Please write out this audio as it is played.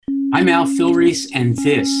I'm Al Filreis, and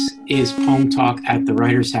this is Poem Talk at the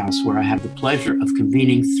Writer's House, where I have the pleasure of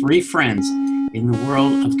convening three friends in the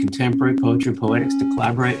world of contemporary poetry and poetics to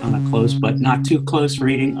collaborate on a close but not too close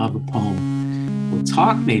reading of a poem. We'll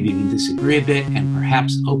talk, maybe even disagree a bit, and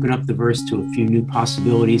perhaps open up the verse to a few new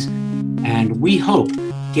possibilities, and we hope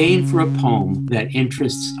gain for a poem that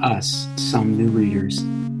interests us, some new readers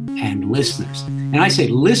and listeners. And I say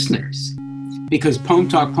listeners because Poem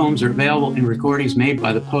Talk poems are available in recordings made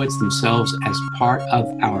by the poets themselves as part of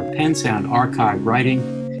our PennSound archive,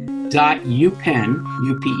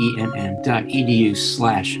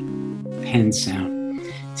 writing.upenn.edu/PennSound.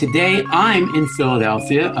 Today, I'm in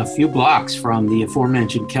Philadelphia, a few blocks from the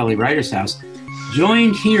aforementioned Kelly Writers House,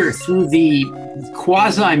 joined here through the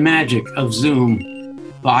quasi-magic of Zoom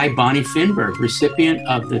by Bonnie Finberg, recipient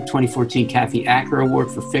of the 2014 Kathy Acker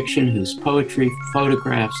Award for Fiction, whose poetry,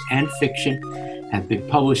 photographs, and fiction have been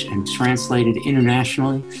published and translated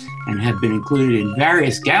internationally and have been included in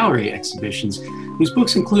various gallery exhibitions, whose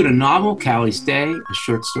books include a novel, Callie's Day, a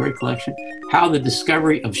short story collection, How the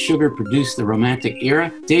Discovery of Sugar Produced the Romantic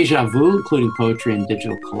Era, Deja Vu, including poetry and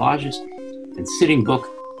digital collages, and Sitting Book,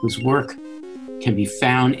 whose work can be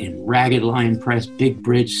found in Ragged Lion Press, Big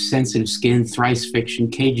Bridge, Sensitive Skin, Thrice Fiction,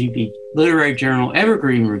 KGB Literary Journal,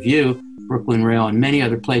 Evergreen Review, Brooklyn Rail, and many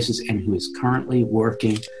other places, and who is currently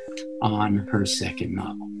working on her second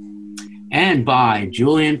novel. And by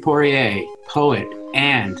Julien Poirier, poet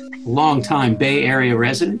and longtime Bay Area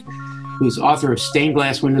resident, who is author of Stained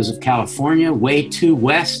Glass Windows of California, Way Too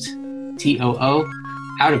West, TOO,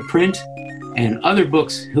 Out of Print, and other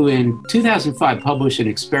books, who in 2005 published an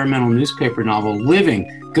experimental newspaper novel, Living,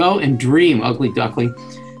 Go and Dream, Ugly Duckling,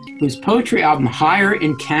 whose poetry album Higher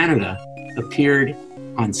in Canada appeared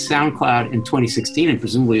on SoundCloud in 2016 and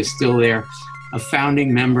presumably is still there, a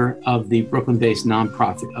founding member of the Brooklyn-based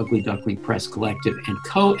nonprofit Ugly Duckling Press Collective and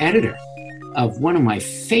co-editor of one of my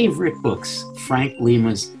favorite books, Frank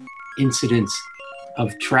Lima's Incidents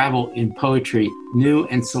of Travel in Poetry, New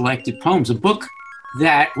and Selected Poems, a book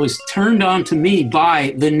that was turned on to me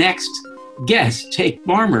by the next guest, Jake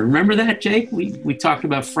Marmer. Remember that, Jake? We talked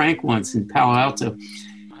about Frank once in Palo Alto.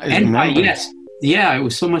 Yeah, it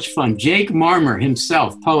was so much fun. Jake Marmer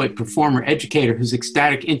himself, poet, performer, educator, whose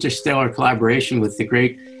ecstatic interstellar collaboration with the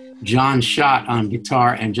great John Schott on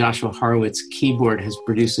guitar and Joshua Horowitz keyboard has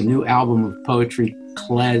produced a new album of poetry,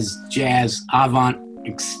 Klez, jazz, avant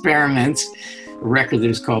experiments, a record that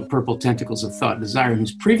is called Purple Tentacles of Thought and Desire,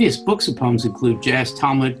 whose previous books of poems include Jazz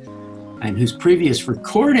Talmud, and whose previous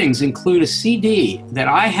recordings include a CD that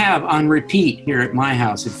I have on repeat here at my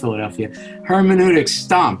house in Philadelphia, Hermeneutic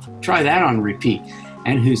Stomp. Try that on repeat.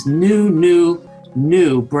 And whose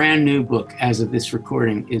brand new book as of this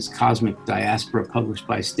recording is Cosmic Diaspora, published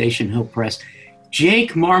by Station Hill Press.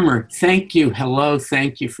 Jake Marmer, thank you. Hello,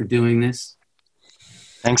 thank you for doing this.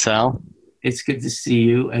 Thanks, Al. It's good to see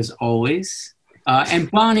you, as always. And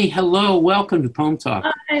Bonnie, hello, welcome to Poem Talk.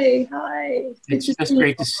 Hi. It's just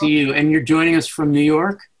great to see you. And you're joining us from New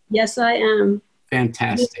York? Yes, I am.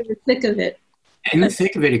 Fantastic. In the thick of it. In the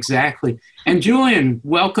thick of it, exactly. And Julien,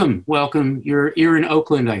 welcome. You're in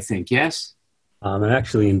Oakland, I think, yes? I'm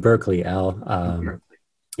actually in Berkeley, Al.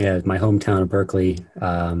 Yeah, my hometown of Berkeley.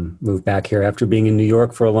 Moved back here after being in New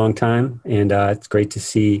York for a long time. And it's great to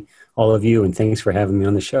see all of you, and thanks for having me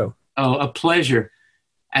on the show. Oh, a pleasure.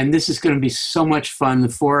 And this is going to be so much fun. The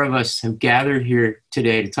four of us have gathered here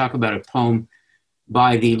today to talk about a poem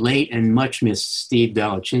by the late and much missed Steve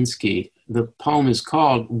Dalachinsky. The poem is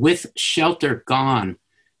called With Shelter Gone.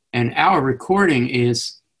 And our recording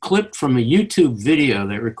is clipped from a YouTube video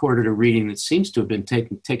that recorded a reading that seems to have been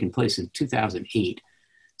taking place in 2008.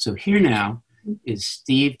 So here now is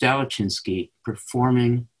Steve Dalachinsky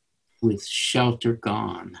performing With Shelter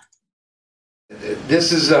Gone.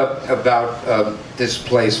 This is about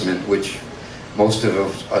displacement, which most of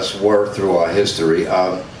us were through our history.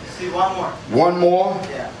 See, one more. One more?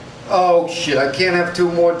 Yeah. Oh, shit, I can't have two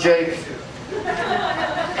more, Jake.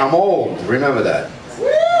 I'm old, remember that.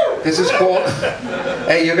 This is called,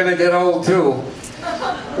 hey, you're gonna get old too.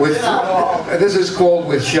 This is called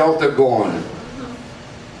With Shelter Gone.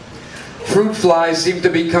 Fruit flies seem to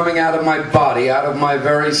be coming out of my body, out of my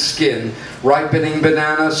very skin. Ripening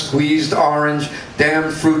banana, squeezed orange,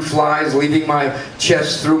 damn fruit flies leaving my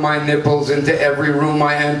chest through my nipples into every room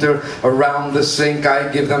I enter. Around the sink I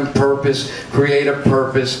give them purpose, create a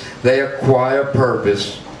purpose, they acquire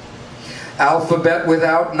purpose. Alphabet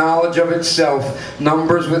without knowledge of itself,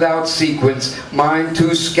 numbers without sequence, mind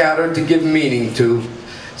too scattered to give meaning to.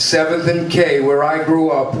 7th and K, where I grew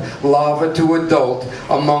up, lava to adult,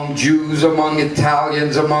 among Jews, among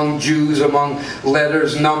Italians, among Jews, among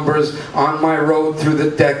letters, numbers, on my road through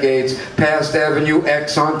the decades, past Avenue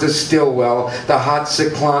X onto Stillwell, the hot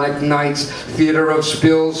cyclonic nights, theater of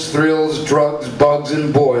spills, thrills, drugs, bugs,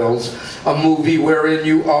 and boils, a movie wherein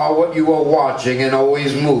you are what you are watching and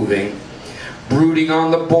always moving. Brooding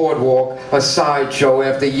on the boardwalk, a sideshow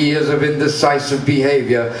after years of indecisive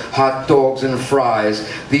behavior, hot dogs and fries,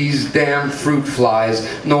 these damn fruit flies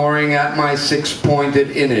gnawing at my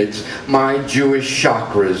six-pointed innards, my Jewish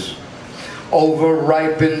chakras.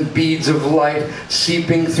 Over-ripened beads of light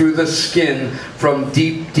seeping through the skin from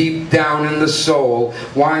deep, deep down in the soul,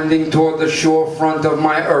 winding toward the shorefront of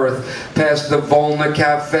my earth, past the Volna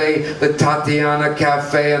Cafe, the Tatiana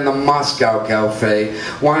Cafe, and the Moscow Cafe,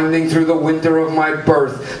 winding through the winter of my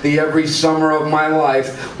birth, the every summer of my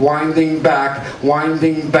life, winding back,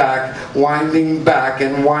 winding back, winding back,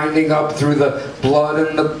 and winding up through the blood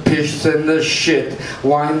and the piss and the shit,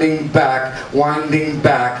 winding back, winding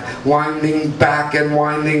back, winding back, and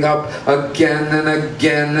winding up again and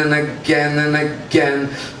again and again and again.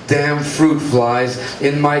 Damn fruit flies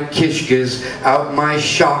in my kishkas, out my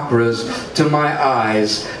chakras to my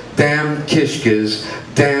eyes. Damn kishkas,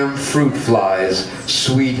 damn fruit flies,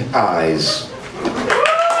 sweet eyes.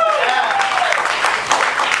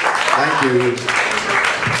 Thank you.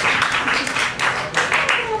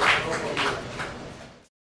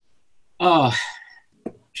 Oh,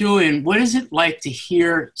 Julian, what is it like to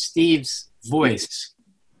hear Steve's voice?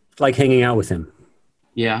 It's like hanging out with him.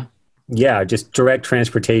 Yeah. Yeah, just direct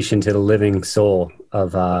transportation to the living soul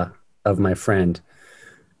of my friend.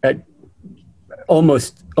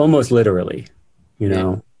 Almost literally, you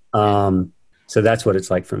know. So that's what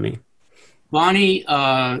it's like for me. Bonnie,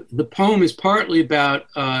 the poem is partly about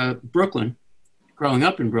Brooklyn, growing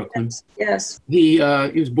up in Brooklyn. Yes. He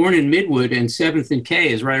was born in Midwood, and 7th and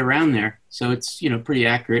K is right around there. So it's, pretty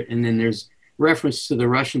accurate. And then there's reference to the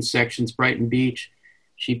Russian sections, Brighton Beach,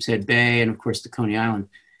 Sheepshead Bay, and of course the Coney Island.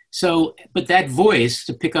 So, but that voice,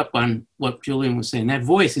 to pick up on what Julian was saying, that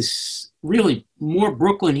voice is really more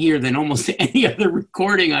Brooklyn here than almost any other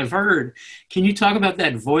recording I've heard. Can you talk about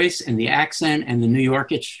that voice and the accent and the New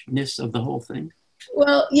Yorkishness of the whole thing?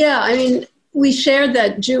 Well, yeah, I mean, we shared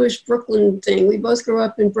that Jewish Brooklyn thing. We both grew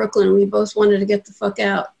up in Brooklyn. We both wanted to get the fuck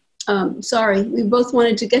out. We both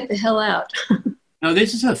wanted to get the hell out. No,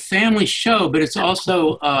 this is a family show, but it's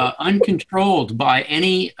also uncontrolled by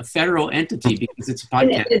any federal entity because it's a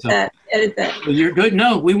podcast. Edit that. Well, you're good.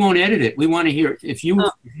 No, we won't edit it. We want to hear it. If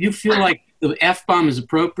you feel like the F-bomb is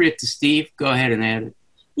appropriate to Steve, go ahead and add it.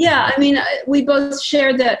 Yeah, I mean, we both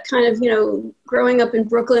shared that kind of, growing up in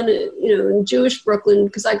Brooklyn, in Jewish Brooklyn,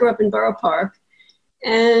 because I grew up in Borough Park.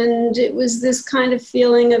 And it was this kind of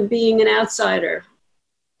feeling of being an outsider.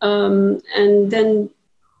 And then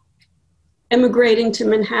emigrating to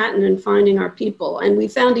Manhattan and finding our people. And we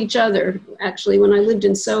found each other, actually, when I lived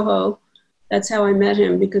in Soho. That's how I met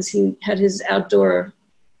him, because he had his outdoor,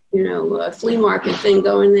 flea market thing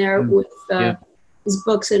going there with his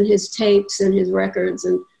books and his tapes and his records.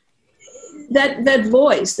 And that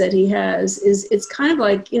voice that he has it's kind of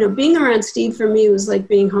like, being around Steve for me was like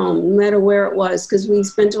being home, no matter where it was, because we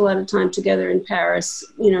spent a lot of time together in Paris,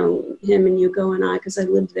 him and Hugo and I, because I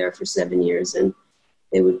lived there for 7 years, and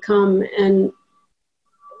they would come, and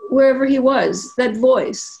wherever he was, that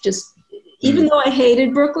voice just, even though I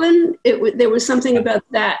hated Brooklyn, there was something about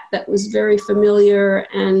that was very familiar,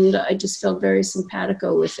 and I just felt very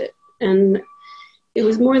simpatico with it. And it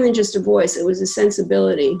was more than just a voice, it was a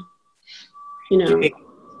sensibility,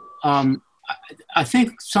 I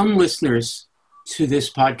think some listeners to this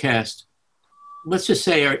podcast, let's just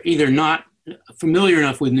say, are either not familiar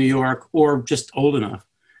enough with New York or just old enough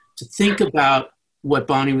to think about what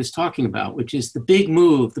Bonnie was talking about, which is the big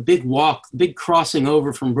move, the big walk, the big crossing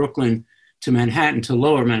over from Brooklyn to Manhattan, to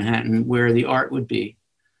Lower Manhattan, where the art would be.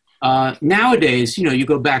 Nowadays, you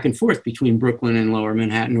go back and forth between Brooklyn and Lower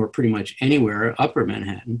Manhattan, or pretty much anywhere, Upper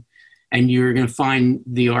Manhattan, and you're going to find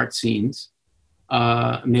the art scenes,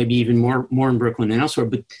 maybe even more in Brooklyn than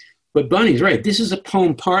elsewhere. But Bonnie's right. This is a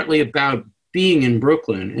poem partly about being in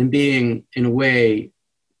Brooklyn and being, in a way,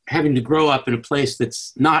 having to grow up in a place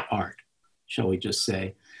that's not art, shall we just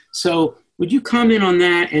say. So would you comment on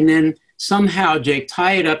that, and then somehow, Jake,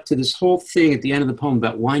 tie it up to this whole thing at the end of the poem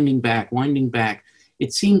about winding back, winding back.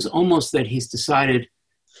 It seems almost that he's decided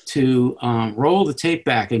to roll the tape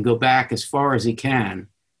back and go back as far as he can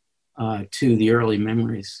to the early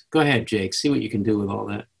memories. Go ahead, Jake. See what you can do with all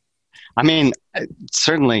that. I mean,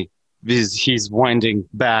 certainly he's winding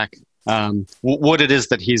back what it is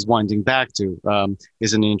that he's winding back to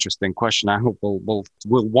is an interesting question. I hope we'll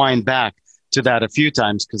wind back to that a few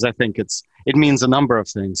times, because I think it means a number of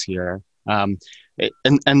things here, and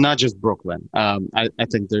not just Brooklyn. I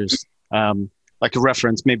think there's like a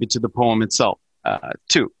reference maybe to the poem itself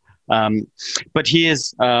too. But he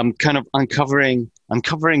is kind of uncovering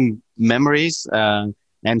memories,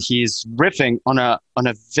 and he's riffing on a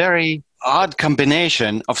very odd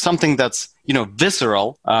combination of something that's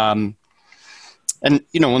visceral. And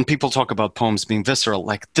when people talk about poems being visceral,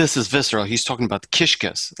 like this is visceral, he's talking about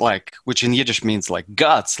kishkas, like, which in Yiddish means like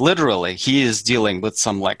guts. Literally, he is dealing with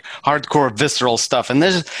some like hardcore visceral stuff, and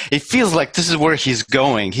it feels like this is where he's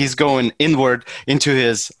going. He's going inward into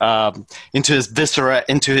his viscera,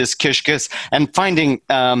 into his kishkas, and finding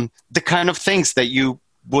the kind of things that you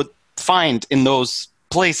would find in those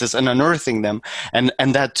places and unearthing them, and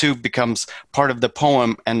that too becomes part of the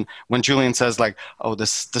poem. And when Julian says like, oh,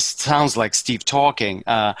 this sounds like Steve talking,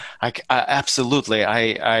 I absolutely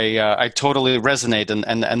I totally resonate,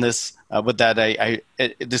 and this with that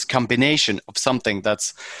this combination of something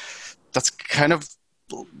that's kind of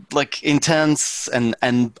like intense and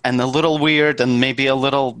a little weird, and maybe a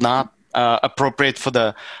little not appropriate for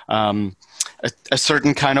the a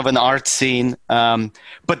certain kind of an art scene,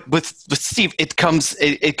 but with Steve, it comes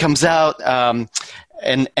out,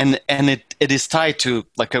 and it is tied to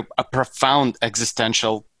like a profound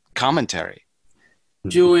existential commentary.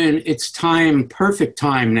 Julian, it's perfect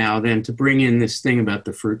time now then to bring in this thing about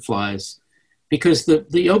the fruit flies, because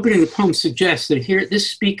the opening of the poem suggests that here this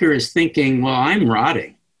speaker is thinking, well, I'm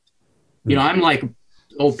rotting, I'm like an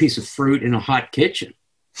old piece of fruit in a hot kitchen.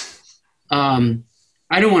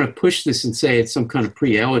 I don't want to push this and say it's some kind of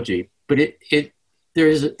pre-elegy, but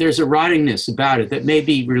there's a rottingness about it that may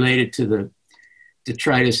be related to the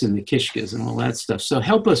detritus and the kishkas and all that stuff. So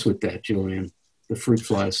help us with that, Julian, the fruit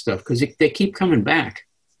fly stuff, because they keep coming back.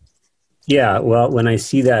 Yeah, well, when I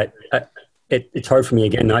see that, it's hard for me,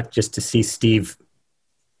 again, not just to see Steve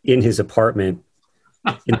in his apartment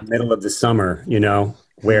in the middle of the summer,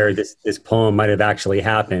 where this poem might have actually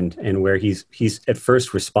happened, and where he's at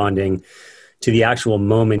first responding to the actual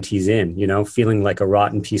moment he's in, feeling like a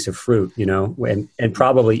rotten piece of fruit, and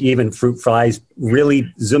probably even fruit flies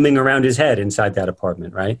really zooming around his head inside that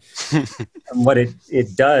apartment, right? And what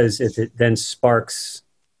it does is it then sparks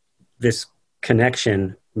this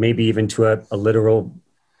connection, maybe even to a literal,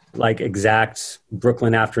 like exact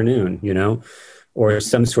Brooklyn afternoon, or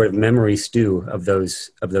some sort of memory stew of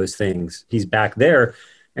those things. He's back there,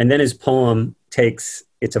 and then his poem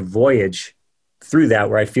it's a voyage through that,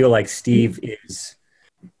 where I feel like Steve is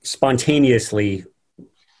spontaneously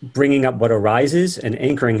bringing up what arises and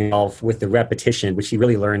anchoring himself with the repetition, which he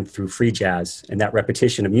really learned through free jazz, and that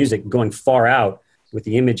repetition of music, going far out with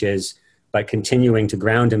the images, but continuing to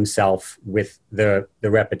ground himself with the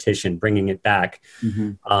repetition, bringing it back.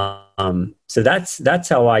 Mm-hmm. So that's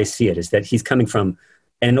how I see it, is that he's coming from,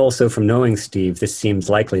 and also from knowing Steve, this seems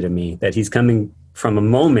likely to me, that he's coming from a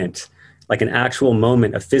moment, like an actual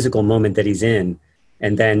moment, a physical moment that he's in,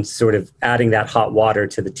 and then sort of adding that hot water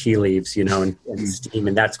to the tea leaves, and steam,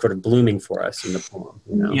 and that's sort of blooming for us in the poem.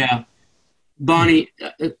 Yeah. Bonnie,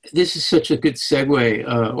 this is such a good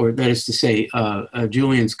segue, or that is to say,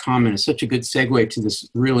 Julian's comment is such a good segue to this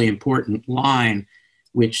really important line,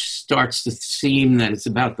 which starts the theme that it's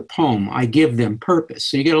about the poem. I give them purpose.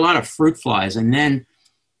 So you get a lot of fruit flies, and then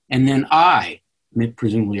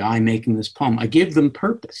presumably I making this poem, I give them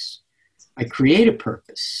purpose. I create a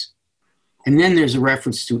purpose. And then there's a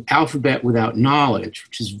reference to alphabet without knowledge,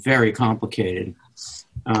 which is very complicated.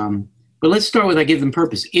 But let's start with I give them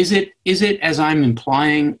purpose. Is it, as I'm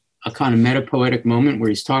implying, a kind of metapoetic moment where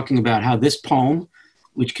he's talking about how this poem,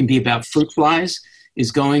 which can be about fruit flies,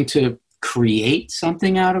 is going to create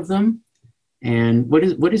something out of them? And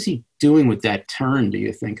what is he doing with that turn, do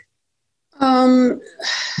you think?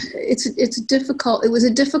 It's difficult. It was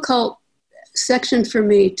a difficult section for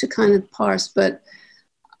me to kind of parse, but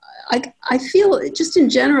I feel just in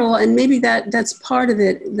general, and maybe that's part of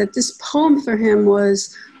it, that this poem for him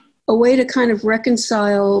was a way to kind of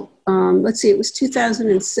reconcile, let's see, it was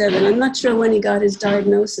 2007. I'm not sure when he got his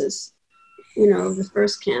diagnosis, of the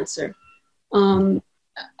first cancer.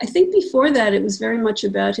 I think before that, it was very much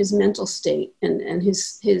about his mental state and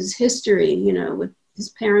his history, with his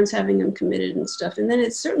parents having him committed and stuff. And then at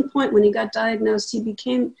a certain point when he got diagnosed, he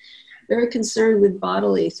became very concerned with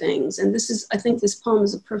bodily things. And I think this poem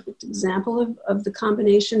is a perfect example of the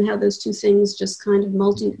combination, how those two things just kind of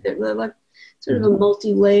they're like sort of a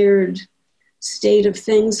multi-layered state of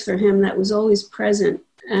things for him that was always present.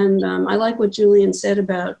 And I like what Julian said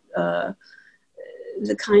about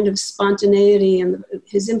the kind of spontaneity and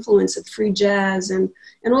his influence of free jazz, and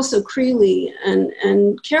also Creeley and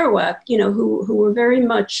Kerouac, who were very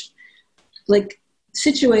much like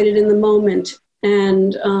situated in the moment,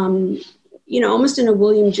 and almost in a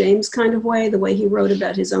William James kind of way, the way he wrote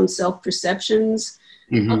about his own self-perceptions.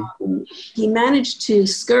 Mm-hmm. He managed to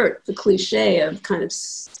skirt the cliche of kind of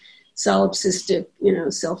solipsistic,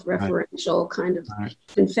 self-referential kind of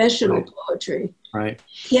confessional poetry. Right.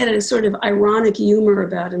 He had a sort of ironic humor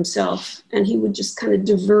about himself, and he would just kind of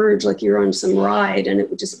diverge like you're on some ride, and it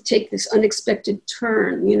would just take this unexpected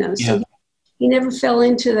turn, So he never fell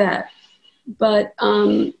into that. But,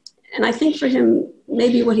 and I think for him,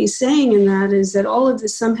 maybe what he's saying in that is that all of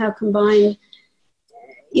this somehow combined.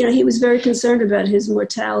 He was very concerned about his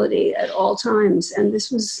mortality at all times. And this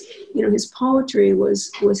was, his poetry was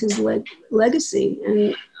his legacy.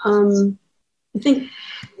 And I think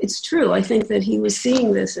it's true. I think that he was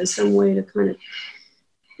seeing this as some way to kind of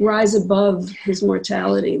rise above his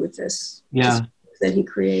mortality with this that he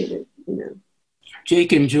created,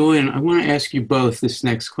 Jake and Julian, I want to ask you both this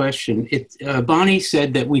next question. Bonnie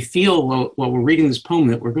said that we feel while we're reading this poem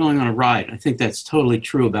that we're going on a ride. I think that's totally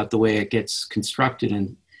true about the way it gets constructed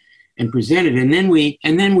and presented. And then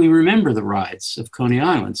we remember the rides of Coney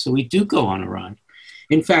Island. So we do go on a ride.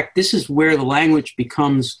 In fact, this is where the language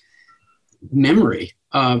becomes memory.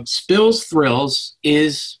 Spills Thrills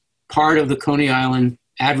is part of the Coney Island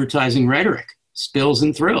advertising rhetoric. Spills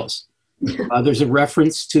and thrills. There's a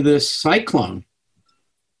reference to the cyclone,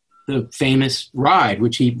 the famous ride,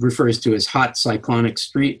 which he refers to as hot cyclonic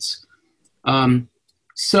streets.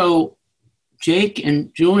 So Jake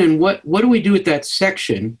and Julian, what do we do with that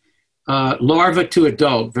section? Larva to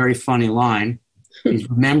adult, very funny line. He's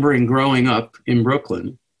remembering growing up in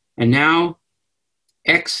Brooklyn. And now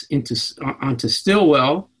X onto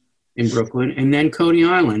Stillwell in Brooklyn, and then Coney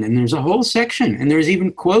Island. And there's a whole section, and there's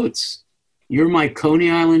even quotes. You're my Coney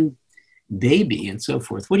Island baby, and so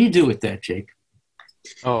forth. What do you do with that, Jake?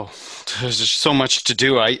 Oh, there's just so much to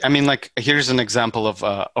do. I mean, like, here's an example of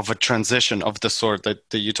a transition of the sort that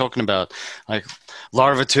you're talking about. Like,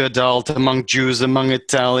 larva to adult, among Jews, among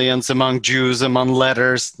Italians, among Jews, among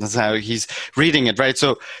letters. That's how he's reading it, right?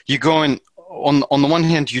 So you go in, on the one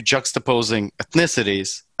hand, you're juxtaposing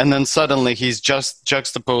ethnicities, and then suddenly he's just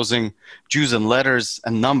juxtaposing Jews and letters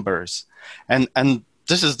and numbers. And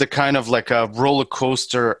this is the kind of like a roller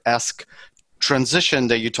coaster-esque transition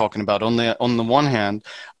that you're talking about. On the one hand,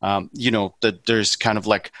 that there's kind of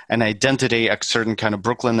like an identity, a certain kind of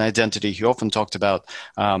Brooklyn identity. He often talked about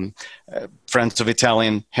friends of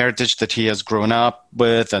Italian heritage that he has grown up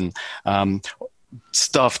with, and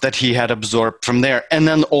stuff that he had absorbed from there. And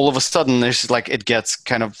then all of a sudden, there's like, it gets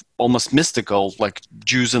kind of almost mystical, like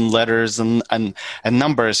Jews and letters and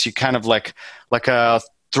numbers. You kind of like a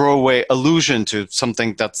throwaway allusion to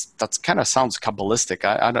something that's kind of sounds Kabbalistic.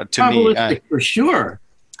 I don't. To Kabbalistic me, for sure.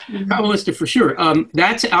 Kabbalistic for sure.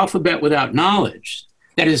 That's alphabet without knowledge.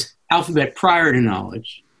 That is alphabet prior to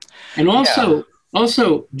knowledge. And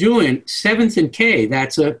also Julian, seventh and K.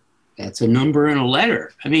 That's a number and a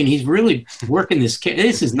letter. I mean, he's really working this.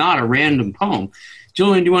 This is not a random poem.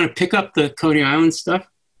 Julian, do you want to pick up the Coney Island stuff?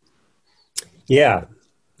 Yeah,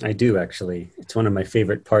 I do actually. It's one of my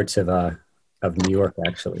favorite parts of New York,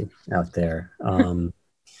 actually, out there.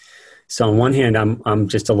 So on one hand, I'm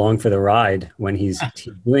just along for the ride when he's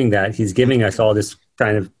doing that. He's giving us all this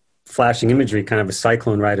kind of flashing imagery, kind of a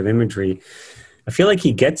cyclone ride of imagery. I feel like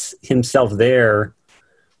he gets himself there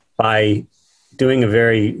by doing a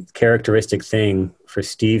very characteristic thing for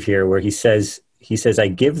Steve here, where he says, I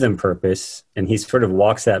give them purpose, and he sort of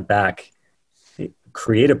walks that back,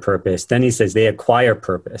 create a purpose. Then he says they acquire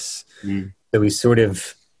purpose. Mm. So he's sort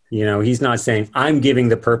of, he's not saying, I'm giving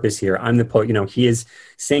the purpose here. I'm the poet. He is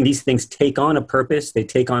saying these things take on a purpose. They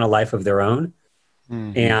take on a life of their own.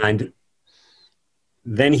 Mm-hmm. And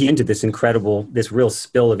then he into this real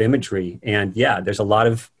spill of imagery. And yeah, there's a lot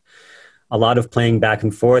of playing back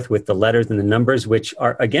and forth with the letters and the numbers, which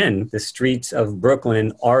are, again, the streets of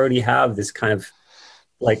Brooklyn already have this kind of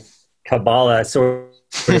like Kabbalah sort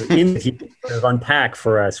of in he sort of unpack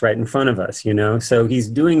for us right in front of us, So he's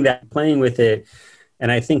doing that, playing with it.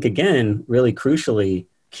 And I think, again, really crucially,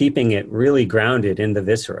 keeping it really grounded in the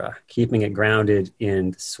viscera, keeping it grounded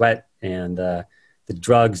in sweat and the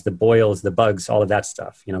drugs, the boils, the bugs, all of that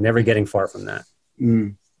stuff, never getting far from that.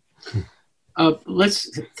 Mm.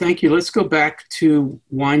 Thank you. Let's go back to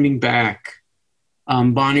winding back.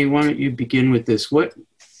 Bonnie, why don't you begin with this?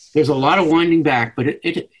 There's a lot of winding back, but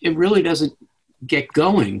it really doesn't get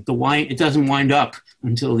going. It doesn't wind up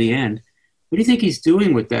until the end. What do you think he's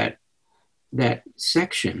doing with that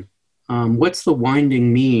section? What's the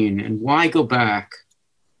winding mean, and why go back?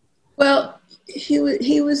 Well,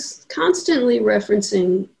 he was constantly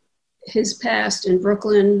referencing his past in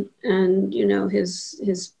Brooklyn, and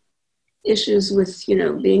his issues with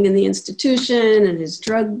being in the institution, and his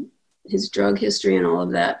drug history and all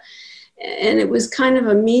of that. And it was kind of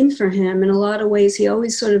a meme for him in a lot of ways. He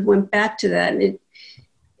always sort of went back to that, and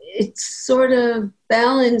it sort of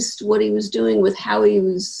balanced what he was doing with how he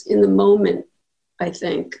was in the moment, I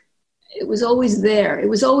think. It was always there. It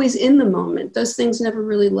was always in the moment. Those things never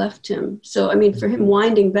really left him. So, I mean, for him,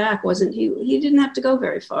 winding back he didn't have to go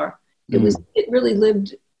very far. It really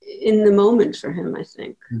lived in the moment for him, I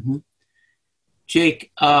think. Mm-hmm.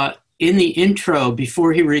 Jake, in the intro,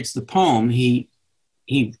 before he reads the poem, he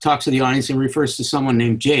talks to the audience and refers to someone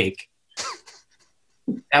named Jake.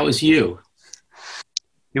 That was you.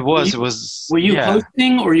 It was. Were you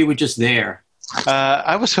hosting, or you were just there?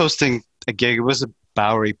 I was hosting a gig. It was a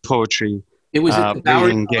Bowery Poetry. It was at the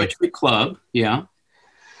Bowery Poetry Club, yeah.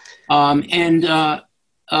 And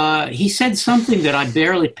he said something that I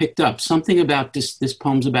barely picked up. Something about this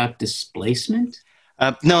poem's about displacement.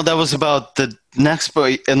 No, that was about the next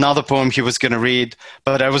another poem he was going to read.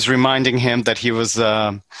 But I was reminding him that he was,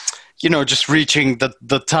 just reaching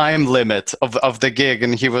the time limit of the gig,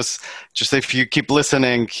 and he was just, if you keep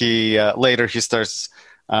listening, later he starts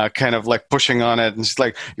kind of like pushing on it, and she's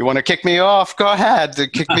like, "You want to kick me off? Go ahead,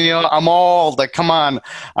 kick me off. I'm old. Like, come on,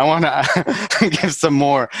 I want to give some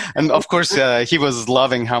more." And of course, he was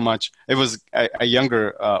loving how much it was a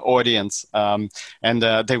younger audience, and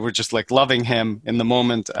they were just like loving him in the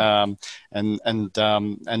moment,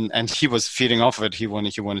 and he was feeding off of it. He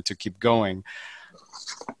wanted to keep going.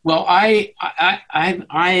 Well, I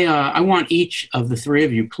want each of the three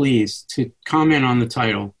of you, please, to comment on the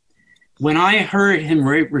title. When I heard him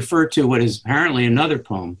refer to what is apparently another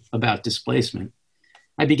poem about displacement,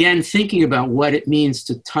 I began thinking about what it means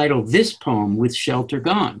to title this poem "With Shelter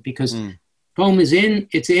Gone," because the poem is in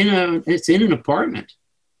an apartment,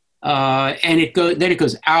 and it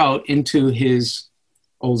goes out into his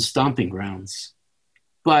old stomping grounds.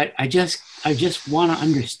 But I just want to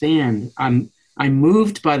understand. I'm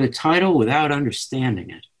moved by the title without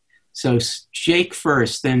understanding it. So Jake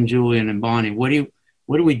first, then Julian and Bonnie.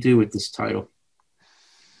 What do we do with this title?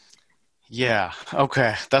 Yeah.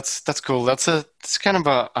 Okay. That's cool. It's kind of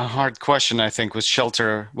a hard question, I think, with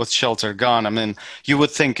Shelter Gone. I mean, you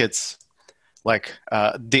would think it's like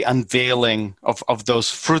the unveiling of those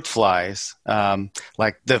fruit flies.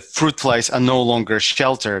 Like the fruit flies are no longer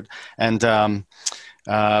sheltered, and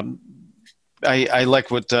I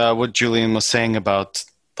like what Julian was saying about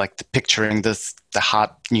like picturing the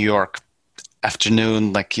hot New York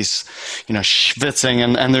afternoon, like he's schwitzing,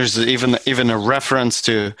 and there's even a reference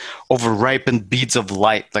to overripened beads of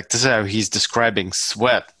light. Like this is how he's describing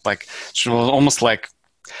sweat, like almost like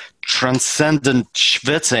transcendent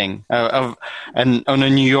schwitzing and on a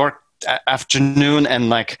New York afternoon,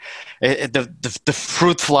 and like the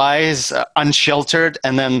fruit flies unsheltered,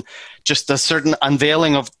 and then just a certain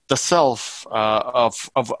unveiling of the self,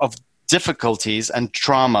 of difficulties and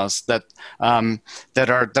traumas that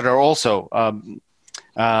are also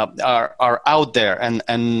are out there,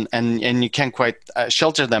 and you can't quite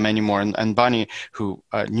shelter them anymore. And Bonnie, who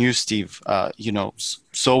knew Steve,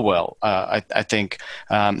 so well, I think,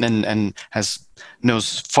 and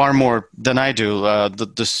knows far more than I do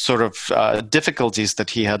the sort of difficulties that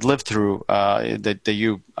he had lived through that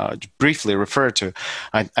you briefly referred to.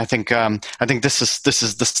 I think this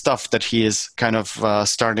is the stuff that he is kind of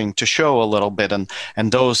starting to show a little bit,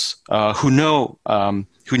 and those who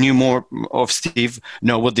knew more of Steve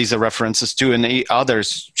know what these are references to, and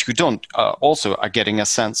others who don't also are getting a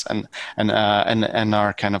sense and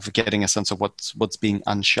are kind of getting a sense of what's being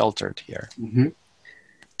unsheltered here. Mm-hmm.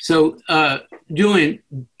 So, Julian,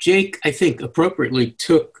 Jake, I think appropriately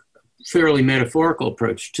took a fairly metaphorical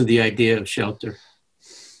approach to the idea of shelter.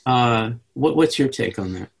 What's your take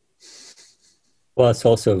on that? Well, it's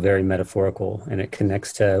also very metaphorical, and it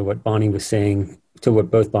connects to what Bonnie was saying, to what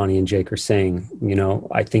both Bonnie and Jake are saying.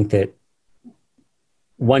 I think that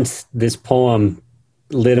once this poem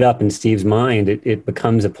lit up in Steve's mind, it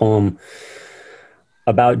becomes a poem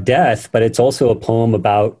about death, but it's also a poem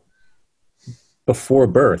about before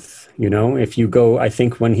birth. If you go, I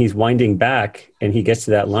think when he's winding back and he gets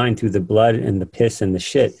to that line, through the blood and the piss and the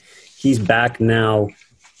shit, he's back now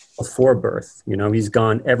before birth. He's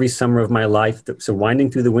gone every summer of my life. So winding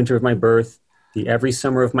through the winter of my birth, the every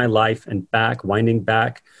summer of my life, and back, winding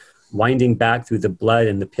back through the blood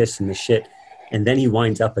and the piss and the shit. And then he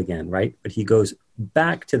winds up again, right? But he goes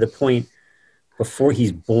back to the point before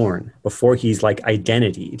he's born, before he's like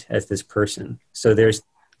identitied as this person. So there's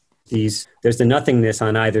there's the nothingness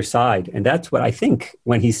on either side. And that's what I think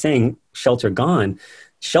when he's saying shelter gone.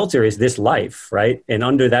 Shelter is this life, right? And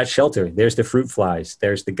under that shelter, there's the fruit flies,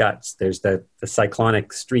 there's the guts, there's the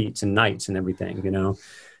cyclonic streets and nights and everything, you know?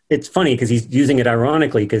 It's funny because he's using it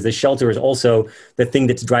ironically because the shelter is also the thing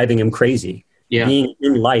that's driving him crazy. Yeah. Being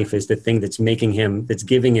in life is the thing that's making him, that's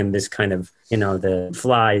giving him this kind of, you know, the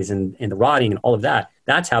flies and the rotting and all of that.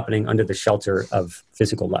 That's happening under the shelter of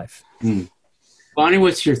physical life. Mm. Bonnie,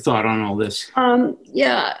 what's your thought on all this?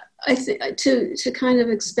 Yeah, I think to kind of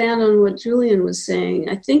expand on what Julian was saying,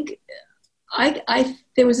 I think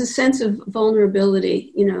there was a sense of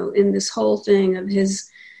vulnerability, you know, in this whole thing of his,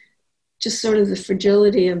 just sort of the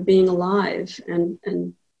fragility of being alive. And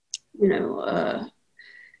you know,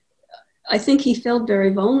 I think he felt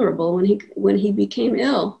very vulnerable when he became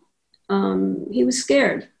ill. He was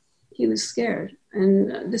scared.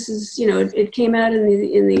 And this is, you know, it came out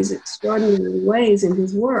in these extraordinary ways in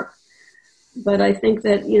his work. But I think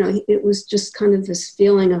that, you know, it was just kind of this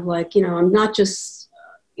feeling of like, you know, I'm not just,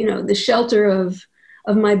 you know, the shelter of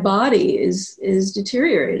my body is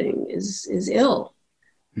deteriorating, is ill.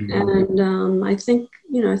 Mm-hmm. And I think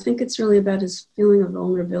it's really about his feeling of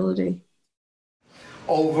vulnerability.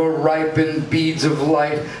 Over-ripened beads of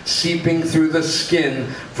light seeping through the skin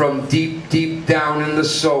from deep, deep down in the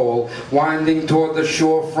soul, winding toward the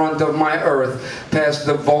shore front of my earth, past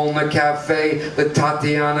the Volna Cafe, the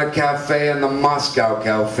Tatiana Cafe, and the Moscow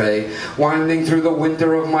Cafe, winding through the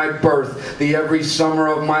winter of my birth, the every summer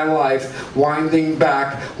of my life, winding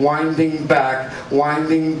back,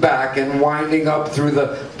 and winding up through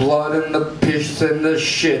the blood and the piss and the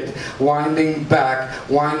shit, winding back,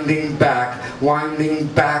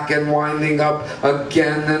 and winding up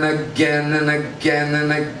again and again and again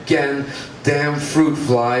and again. Damn fruit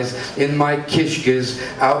flies in my kishkas,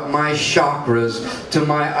 out my chakras to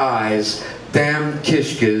my eyes. Damn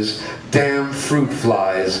kishkas, damn fruit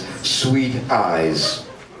flies, sweet eyes.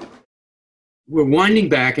 We're winding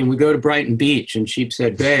back and we go to Brighton Beach and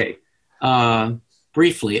Sheepshead Bay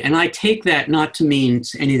briefly. And I take that not to mean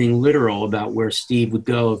anything literal about where Steve would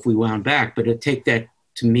go if we wound back, but I take that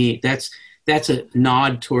to me, that's a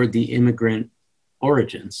nod toward the immigrant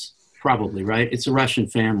origins, probably, right? It's a Russian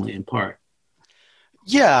family in part.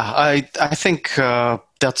 Yeah, I think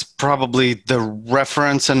that's probably the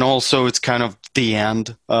reference, and also it's kind of the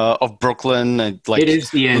end of Brooklyn. Like, it is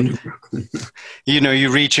the end of Brooklyn. You know,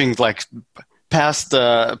 you're reaching like past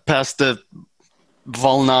the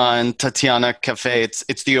Volna and Tatiana Cafe.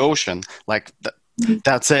 It's the ocean. Like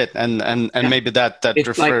that's it, and yeah. Maybe that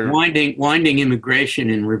it's like winding immigration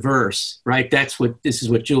in reverse, right? This is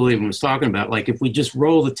what Julian was talking about. Like if we just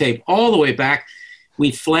roll the tape all the way back, we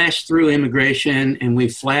flash through immigration and we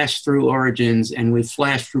flash through origins and we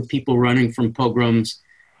flash through people running from pogroms,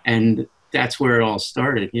 and that's where it all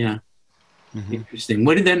started. Yeah, mm-hmm. Interesting.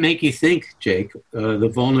 What did that make you think, Jake?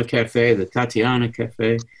 The Volna Cafe, the Tatiana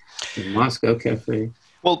Cafe, the Moscow Cafe.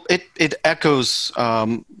 Well, it echoes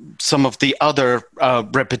some of the other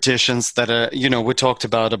repetitions that you know, we talked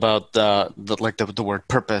about the word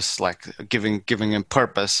purpose, like giving him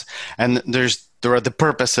purpose, and there are the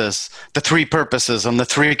purposes, the three purposes on the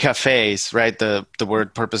three cafes, right? The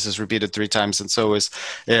word purpose is repeated 3 times, and so is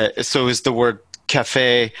the word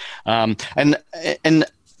cafe, and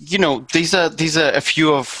you know, these are a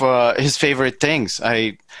few of his favorite things.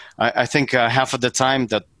 I think half of the time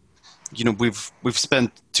that, you know, we've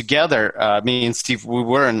spent together, me and Steve, we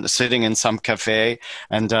were sitting in some cafe,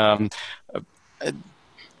 and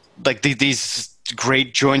like these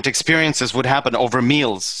great joint experiences would happen over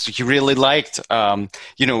meals. He really liked,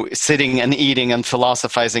 you know, sitting and eating and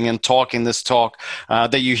philosophizing and talking this talk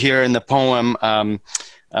that you hear in the poem.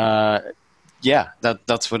 Yeah,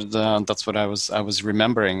 that's what I was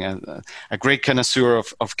remembering. A great connoisseur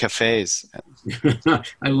of cafes.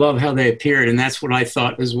 I love how they appeared, and that's what I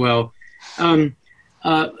thought as well.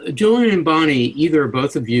 Julian and Bonnie, either or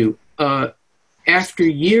both of you, after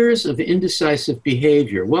years of indecisive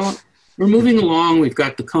behavior, well, we're moving along. We've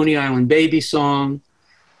got the Coney Island Baby song.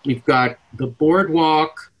 We've got the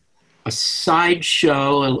Boardwalk, a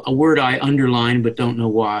sideshow, a word I underline but don't know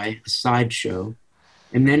why, a sideshow.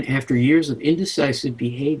 And then after years of indecisive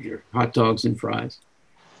behavior, hot dogs and fries.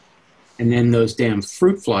 And then those damn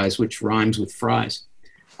fruit flies, which rhymes with fries.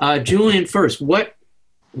 Julian, first, what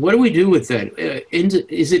do we do with that?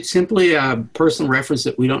 Is it simply a personal reference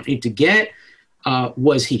that we don't need to get?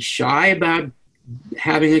 Was he shy about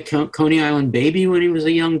having a Coney Island Baby when he was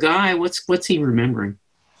a young guy? What's he remembering?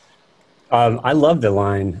 I love the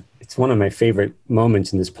line. it's one of my favorite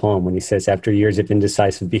moments in this poem when he says, after years of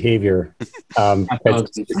indecisive behavior, like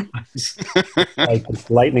this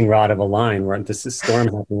lightning rod of a line where this is storm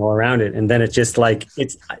happening all around it. And then it's just like,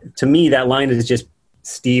 to me, that line is just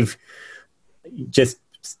Steve,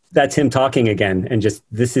 that's him talking again. And just,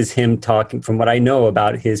 this is him talking from what I know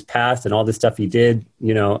about his past and all the stuff he did,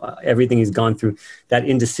 everything he's gone through, that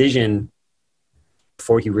indecision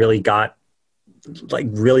before he really got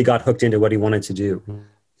hooked into what he wanted to do,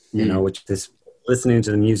 which is listening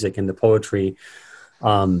to the music and the poetry,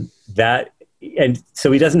 and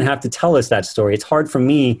so he doesn't have to tell us that story. It's hard for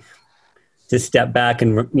me to step back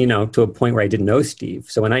and, to a point where I didn't know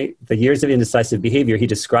Steve. So when the years of indecisive behavior, he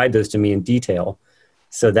described those to me in detail.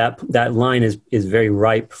 So that line is very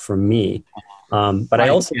ripe for me. But right, I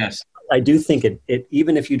also, yes. I do think it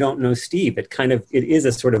even if you don't know Steve, it is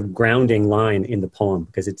a sort of grounding line in the poem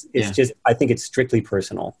because it's just, I think it's strictly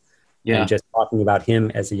personal. Yeah. And just talking about him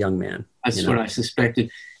as a young man. That's what I suspected.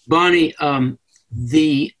 Bonnie,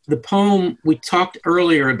 the poem, we talked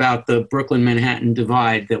earlier about the Brooklyn-Manhattan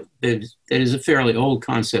divide that is a fairly old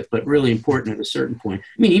concept, but really important at a certain point.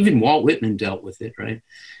 I mean, even Walt Whitman dealt with it, right?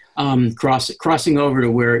 Crossing over to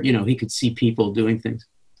where, he could see people doing things.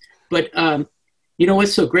 But,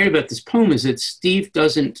 what's so great about this poem is that Steve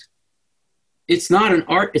it's not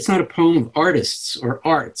a poem of artists or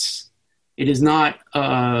arts. It is not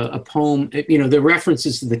a poem, the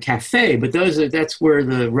references to the cafe, but that's where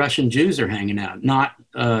the Russian Jews are hanging out,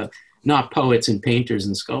 not poets and painters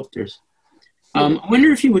and sculptors. I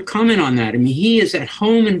wonder if you would comment on that. I mean, he is at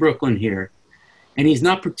home in Brooklyn here, and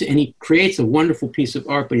and he creates a wonderful piece of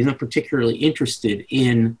art, but he's not particularly interested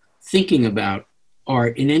in thinking about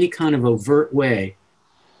art in any kind of overt way.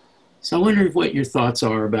 So I wonder what your thoughts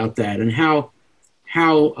are about that and how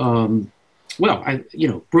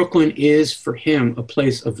Brooklyn is for him a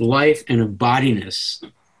place of life and of bodiness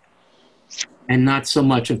and not so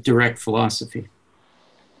much of direct philosophy.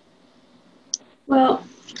 Well,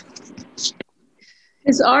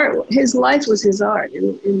 his life was his art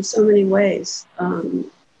in so many ways.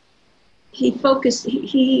 He focused,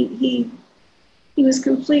 he was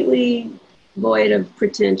completely void of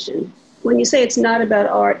pretension. When you say it's not about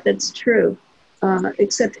art, that's true.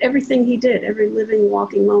 Except everything he did, every living,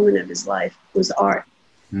 walking moment of his life was art.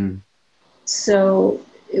 Mm. So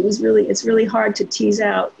it's really hard to tease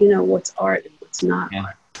out, what's art and what's not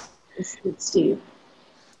art. It's Steve.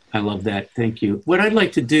 I love that. Thank you. What I'd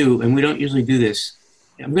like to do, and we don't usually do this,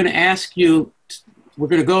 I'm going to ask you, we're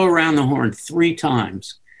going to go around the horn 3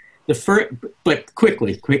 times. But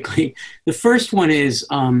quickly. The first one is,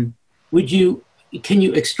 can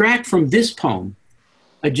you extract from this poem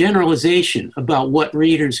a generalization about what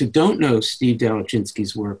readers who don't know Steve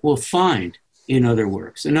Dalachinsky's work will find in other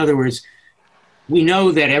works? In other words, we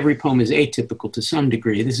know that every poem is atypical to some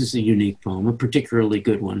degree. This is a unique poem, a particularly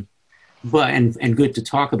good one, and good to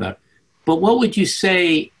talk about. But what would you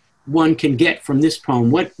say one can get from this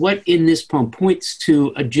poem? What in this poem points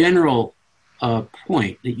to a general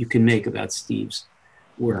point that you can make about Steve's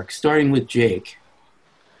work, starting with Jake?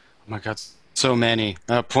 Oh my God. So many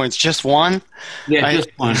points. Just one? Yeah,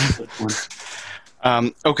 just one.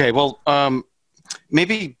 Okay, well,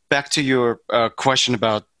 maybe back to your question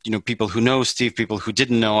about people who know Steve, people who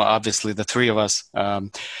didn't know. Obviously, the 3 of us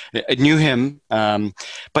knew him,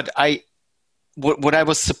 but what I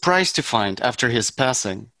was surprised to find after his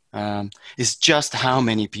passing is just how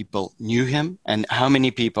many people knew him and how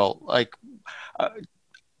many people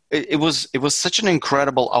It was such an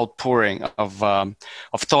incredible outpouring of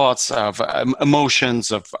thoughts, of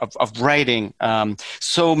emotions, of writing.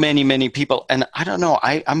 So many people, and I don't know.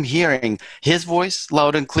 I'm hearing his voice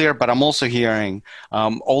loud and clear, but I'm also hearing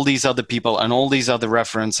all these other people and all these other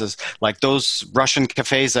references, like those Russian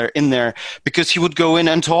cafes are in there because he would go in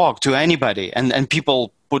and talk to anybody, and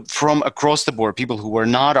people from across the board, people who were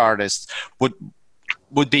not artists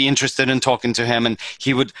would be interested in talking to him, and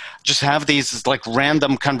he would just have these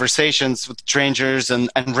random conversations with strangers and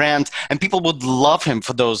rant, and people would love him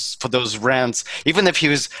for those rants, even if he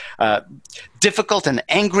was difficult and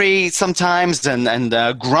angry sometimes and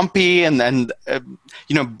grumpy and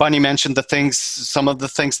Bunny mentioned some of the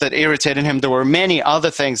things that irritated him. There were many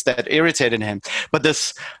other things that irritated him, but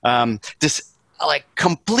this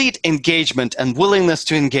complete engagement and willingness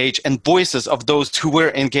to engage and voices of those who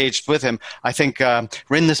were engaged with him, I think are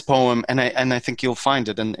in this poem, and I think you'll find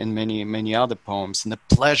it in many other poems, and the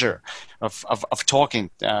pleasure of talking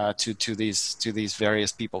to these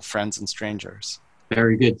various people, friends and strangers.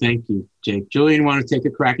 Very good, thank you, Jake. Julian, want to take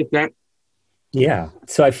a crack at that? Yeah,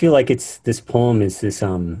 so I feel like this poem is this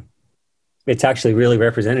it's actually really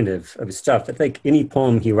representative of his stuff. I think any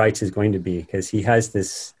poem he writes is going to be, because he has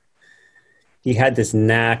this he had this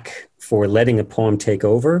knack for letting a poem take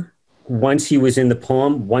over. Once he was in the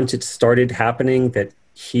poem, once it started happening that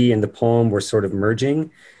he and the poem were sort of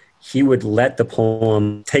merging, he would let the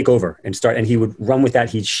poem take over and start, and he would run with that.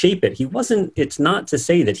 He'd shape it. It's not to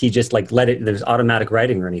say that he just like let it, there's automatic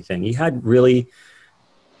writing or anything. He had really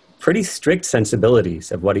pretty strict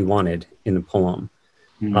sensibilities of what he wanted in the poem.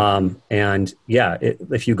 And yeah,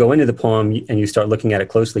 if you go into the poem and you start looking at it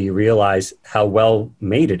closely, you realize how well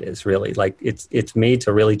made it is, really. Like it's made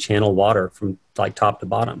to really channel water from like top to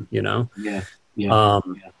bottom, you know?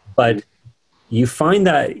 But you find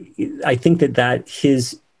that, I think that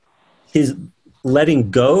his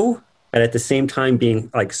letting go and at the same time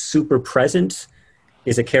being like super present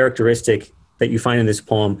is a characteristic that you find in this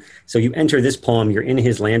poem. So you enter this poem, you're in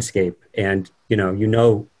his landscape, and you don't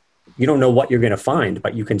know what you're going to find,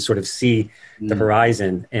 but you can sort of see the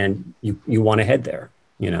horizon, and you want to head there,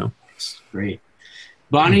 you know? Great.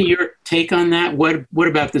 Bonnie, your take on that? What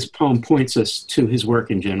about this poem points us to his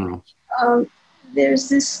work in general? There's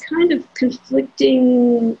this kind of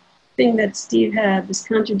conflicting thing that Steve had, this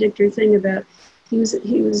contradictory thing about he was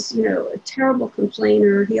a terrible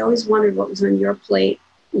complainer. He always wanted what was on your plate,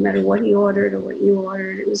 no matter what he ordered or what you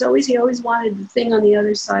ordered. He always wanted the thing on the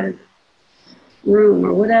other side of the room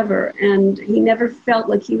or whatever, and he never felt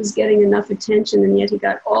like he was getting enough attention, and yet he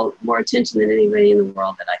got more attention than anybody in the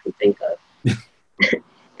world that I can think of.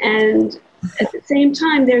 And at the same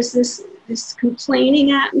time, there's this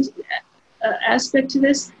complaining aspect to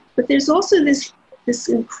this, but there's also this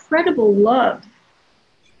incredible love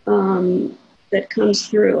that comes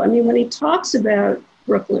through. I mean, when he talks about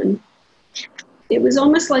Brooklyn, it was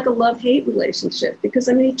almost like a love-hate relationship, because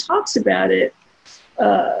I mean, he talks about it,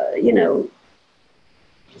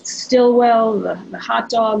 Stillwell, the hot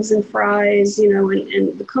dogs and fries,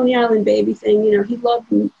 and the Coney Island Baby thing. He loved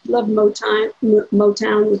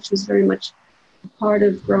Motown, which was very much a part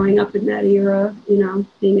of growing up in that era.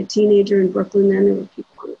 Being a teenager in Brooklyn, then there were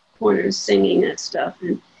people on the corners singing that stuff,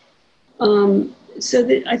 and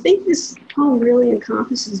I think this poem really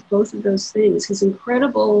encompasses both of those things. His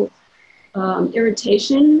incredible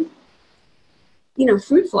irritation.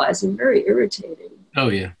 Fruit flies are very irritating. Oh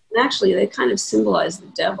yeah. And actually, they kind of symbolize the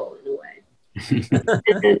devil in a way.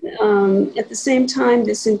 And at the same time,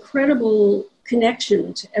 this incredible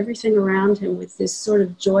connection to everything around him with this sort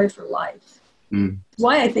of joy for life.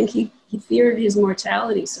 Why I think he feared his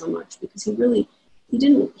mortality so much, because he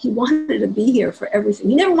wanted to be here for everything.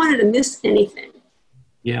 He never wanted to miss anything.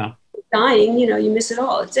 Yeah. Dying, you miss it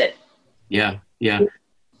all. It's it. Yeah.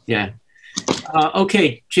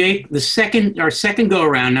 Okay, Jake, our second go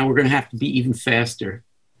around, now we're going to have to be even faster.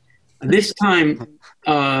 This time,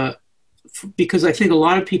 because I think a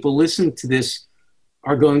lot of people listening to this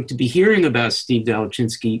are going to be hearing about Steve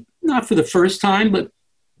Dalachinsky, not for the first time, but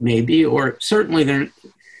maybe, or certainly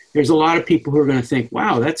there's a lot of people who are going to think,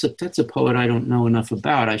 wow, that's a poet I don't know enough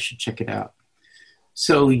about. I should check it out.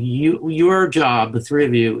 So your job, the three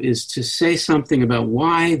of you, is to say something about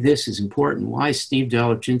why this is important, why Steve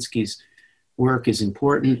Dalachinsky's work is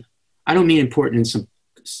important. I don't mean important in some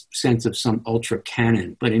sense of some ultra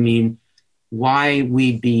canon, but I mean why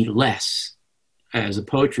we be less as a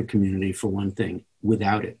poetry community, for one thing,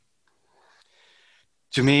 without it.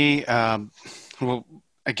 To me, well,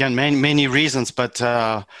 again, many reasons, but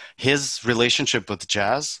his relationship with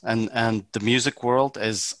jazz and the music world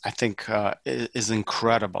is, I think, is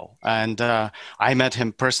incredible. And I met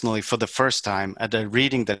him personally for the first time at a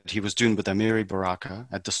reading that he was doing with Amiri Baraka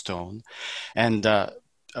at the Stone. And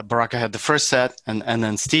Baraka had the first set, and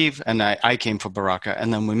then Steve and I came for Baraka,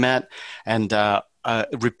 and then we met. And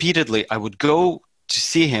repeatedly, I would go to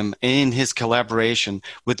see him in his collaboration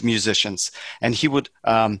with musicians, and he would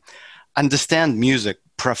understand music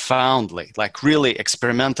profoundly, like really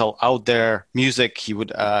experimental, out there music. He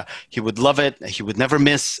would love it. He would never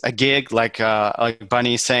miss a gig, like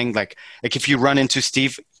Bunny is saying, like if you run into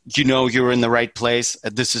Steve, you're in the right place.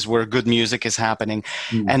 This is where good music is happening.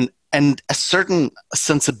 And a certain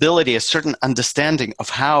sensibility, a certain understanding of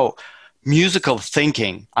how musical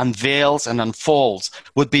thinking unveils and unfolds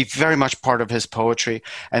would be very much part of his poetry,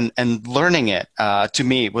 and learning it to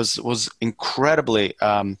me was incredibly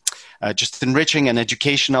just enriching and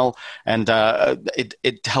educational, and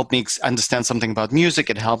it helped me understand something about music.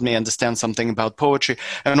 It helped me understand something about poetry,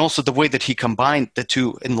 and also the way that he combined the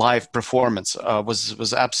two in live performance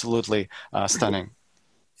was absolutely stunning.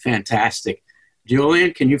 Fantastic.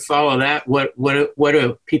 Julian, can you follow that? What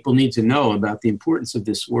do people need to know about the importance of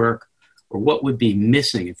this work, or what would be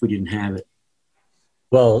missing if we didn't have it?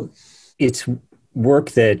 Well, it's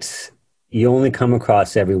work that you only come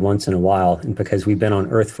across every once in a while. And because we've been on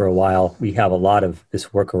Earth for a while, we have a lot of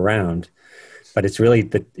this work around. but it's really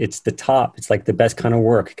it's the top. It's like the best kind of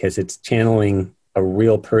work because it's channeling a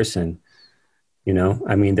real person. You know,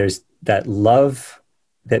 I mean, there's that love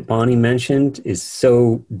that Bonnie mentioned is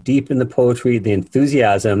so deep in the poetry, the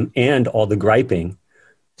enthusiasm and all the griping.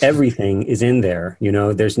 Everything is in there. You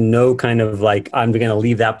know, there's no kind of like, I'm going to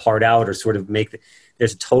leave that part out or sort of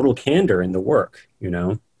there's total candor in the work, you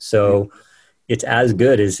know? So it's as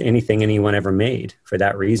good as anything anyone ever made for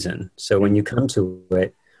that reason. So when you come to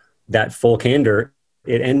it, that full candor,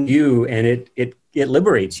 it ends you and it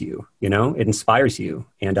liberates you, you know, it inspires you.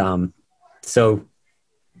 And so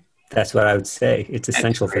that's what I would say. It's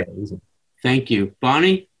essential for that reason. Thank you.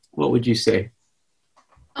 Bonnie, what would you say?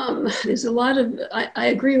 There's a lot of, I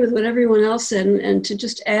agree with what everyone else said, and to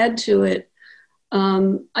just add to it,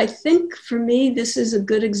 I think for me, this is a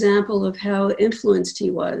good example of how influenced he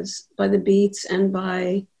was by the Beats and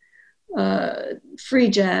by free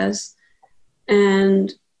jazz.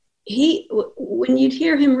 And when you'd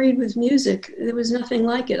hear him read with music, there was nothing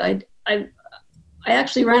like it. I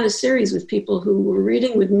actually ran a series with people who were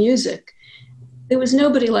reading with music. There was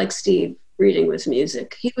nobody like Steve reading with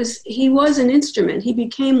music. He was an instrument. He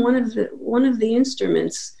became one of the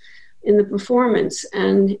instruments in the performance,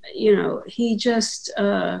 and you know, he just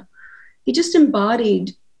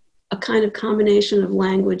embodied a kind of combination of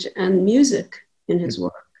language and music in his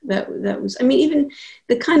work. That was, I mean, even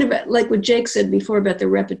the kind of, like what Jake said before about the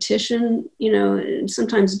repetition, you know, and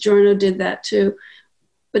sometimes Giorno did that too.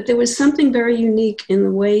 But there was something very unique in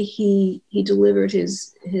the way he delivered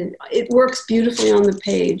his. It works beautifully on the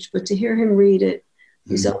page, but to hear him read it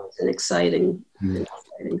is always an exciting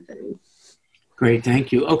thing. Great,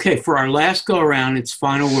 thank you. Okay, for our last go around, it's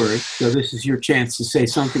final word. So this is your chance to say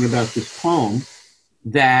something about this poem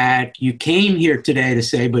that you came here today to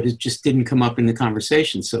say, but it just didn't come up in the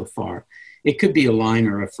conversation so far. It could be a line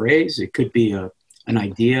or a phrase. It could be an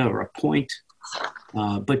idea or a point.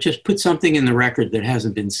 But just put something in the record that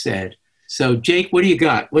hasn't been said. So, Jake, what do you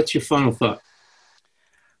got? What's your final thought?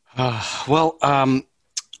 I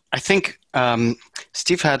think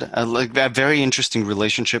Steve had a very interesting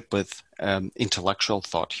relationship with intellectual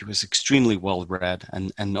thought. He was extremely well-read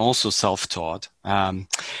and also self-taught.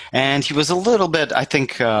 And he was a little bit, I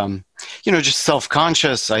think, just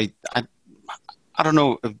self-conscious. I don't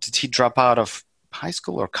know, did he drop out of high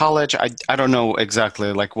school or college? I don't know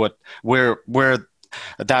exactly like where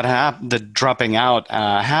the dropping out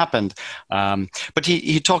happened, but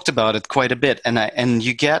he talked about it quite a bit, and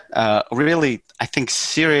you get really, I think,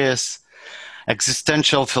 serious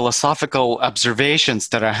existential philosophical observations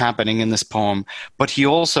that are happening in this poem. But he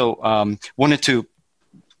also wanted to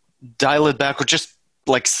dial it back, or just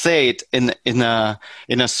like say it in a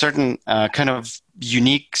certain kind of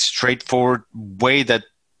unique, straightforward way that.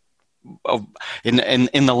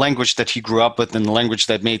 In the language that he grew up with, in the language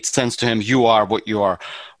that made sense to him. You are what you are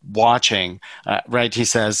watching, right? He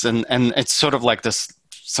says, and it's sort of like this,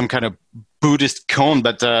 some kind of Buddhist koan,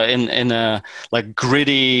 but in a like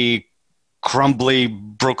gritty, crumbly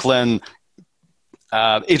Brooklyn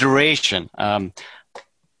iteration.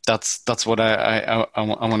 That's what I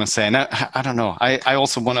want to say, and I don't know. I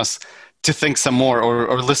also want us to think some more,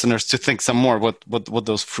 or listeners to think some more what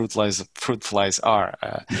those fruit flies are.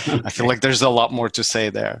 I feel like there's a lot more to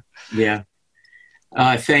say there. Yeah.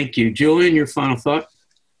 Thank you. Julian, your final thought?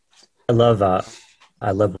 I love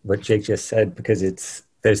what Jake just said, because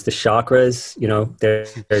there's the chakras, you know,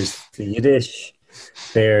 there's the Yiddish,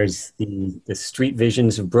 there's the street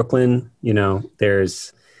visions of Brooklyn, you know,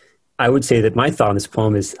 I would say that my thought on this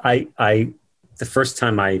poem is the first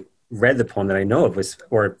time I read the poem that I know of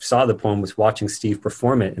or saw the poem was watching Steve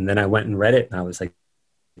perform it. And then I went and read it and I was like,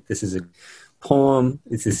 this is a poem.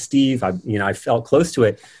 This is Steve. I felt close to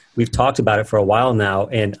it. We've talked about it for a while now.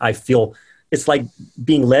 And I feel it's like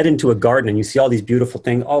being led into a garden and you see all these beautiful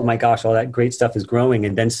things. Oh my gosh, all that great stuff is growing.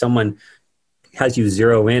 And then someone has you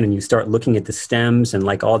zero in and you start looking at the stems and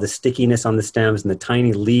like all the stickiness on the stems and the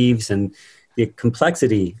tiny leaves and the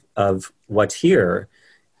complexity of what's here.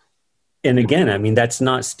 And again, I mean, that's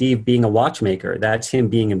not Steve being a watchmaker. That's him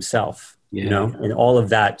being himself, you know, and all of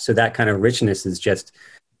that. So that kind of richness is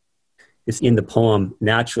in the poem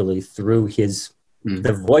naturally through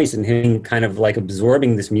the voice and him kind of like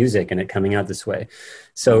absorbing this music and it coming out this way.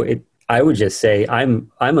 So I would just say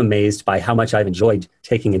I'm amazed by how much I've enjoyed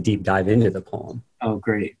taking a deep dive into the poem. Oh,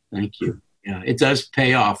 great. Thank you. Yeah, it does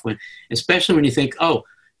pay off, especially when you think,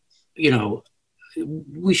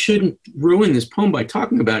 we shouldn't ruin this poem by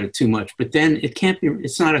talking about it too much, but then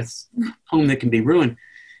it's not a poem that can be ruined.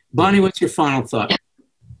 Bonnie, what's your final thought?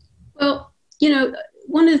 Well,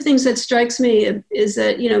 one of the things that strikes me is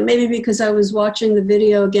that, maybe because I was watching the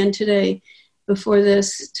video again today, before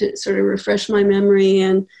this to sort of refresh my memory,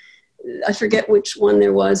 and I forget which one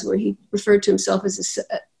there was where he referred to himself as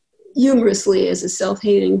humorously as a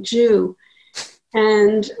self-hating Jew.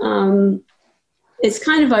 And it's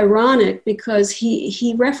kind of ironic because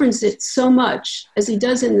he referenced it so much as he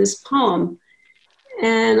does in this poem.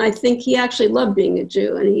 And I think he actually loved being a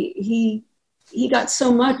Jew, and he got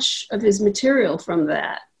so much of his material from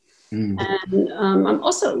that. And I'm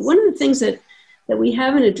also, one of the things that we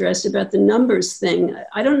haven't addressed about the numbers thing,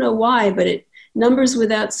 I don't know why, but numbers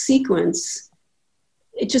without sequence,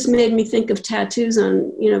 it just made me think of tattoos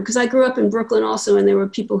on, because I grew up in Brooklyn also, and there were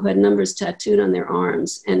people who had numbers tattooed on their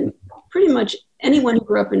arms. And pretty much anyone who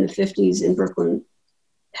grew up in the 50s in Brooklyn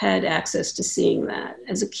had access to seeing that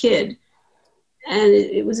as a kid. And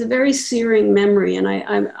it was a very searing memory. And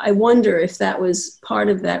I wonder if that was part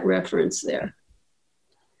of that reference there.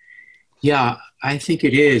 Yeah, I think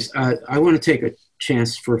it is. I want to take a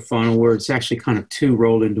chance for a final word. It's actually kind of two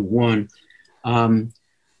rolled into one.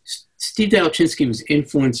 Steve Dalachinsky was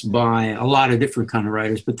influenced by a lot of different kind of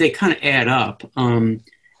writers, but they kind of add up.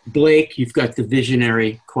 Blake, you've got the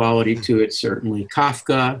visionary quality to it, certainly.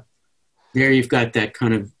 Kafka, there you've got that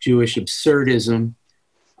kind of Jewish absurdism,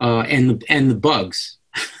 and the bugs,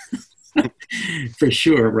 for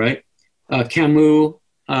sure, right? Camus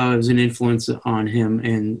is an influence on him,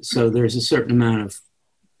 and so there's a certain amount of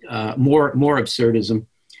more absurdism.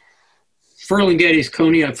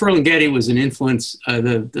 Ferlinghetti was an influence,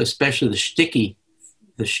 especially the shticky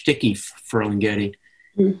Ferlinghetti.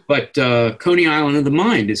 But Coney Island of the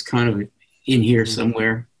Mind is kind of in here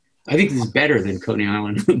somewhere. I think this is better than Coney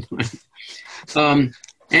Island of the Mind.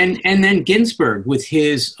 And then Ginsberg with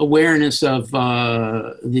his awareness of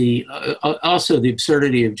also the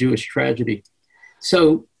absurdity of Jewish tragedy.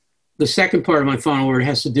 So the second part of my final word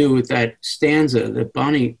has to do with that stanza that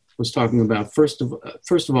Bonnie was talking about. First of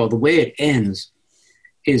all, the way it ends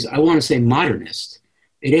is, I want to say, modernist.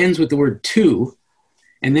 It ends with the word to,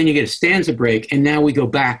 and then you get a stanza break, and now we go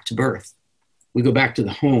back to birth. We go back to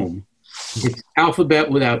the home. It's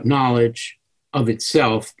alphabet without knowledge of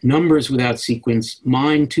itself, numbers without sequence,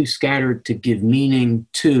 mind too scattered to give meaning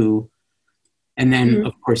to. And then,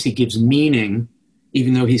 of course, he gives meaning,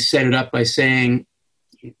 even though he set it up by saying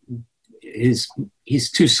he's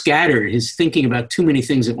too scattered. He's thinking about too many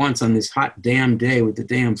things at once on this hot damn day with the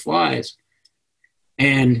damn flies.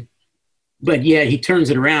 But yet he turns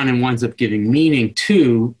it around and winds up giving meaning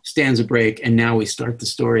to stanza break, and now we start the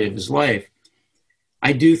story of his life.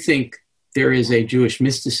 I do think there is a Jewish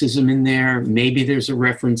mysticism in there. Maybe there's a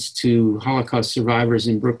reference to Holocaust survivors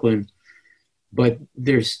in Brooklyn, but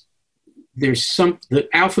the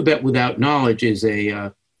alphabet without knowledge is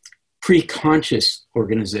a pre-conscious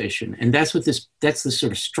organization. And that's the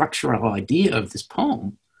sort of structural idea of this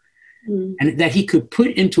poem. And that he could put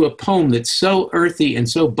into a poem that's so earthy and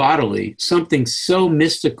so bodily, something so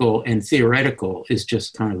mystical and theoretical, is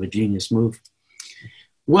just kind of a genius move.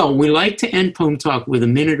 Well, we like to end Poem Talk with a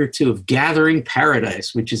minute or two of Gathering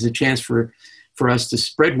Paradise, which is a chance for us to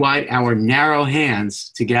spread wide our narrow hands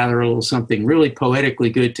to gather a little something really poetically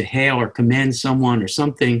good to hail or commend someone or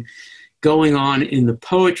something going on in the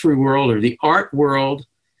poetry world or the art world.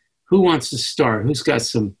 Who wants to start? Who's got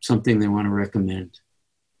something they want to recommend?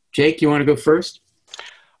 Jake, you want to go first?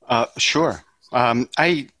 Sure.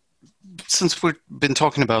 Since we've been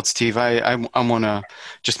talking about Steve, I want to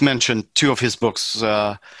just mention two of his books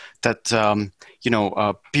that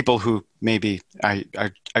people who maybe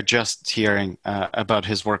are just hearing about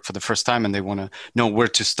his work for the first time and they want to know where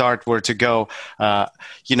to start, where to go. There's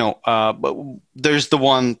the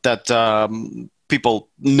one that people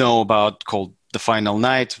know about called The Final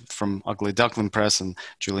Night from Ugly Duckling Press, and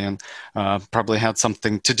Julian probably had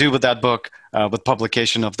something to do with that book, with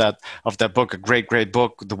publication of that book. A great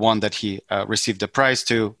book, the one that he received a prize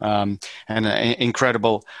to, and an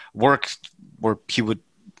incredible work where he would.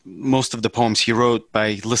 Most of the poems he wrote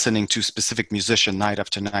by listening to specific musician night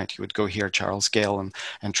after night. He would go hear Charles Gale and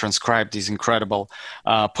transcribe these incredible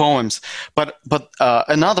poems. But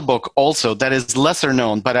another book also that is lesser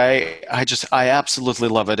known, but I absolutely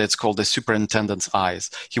love it. It's called The Superintendent's Eyes.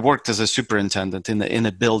 He worked as a superintendent in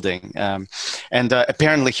a building, and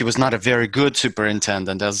apparently he was not a very good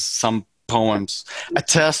superintendent, as some poems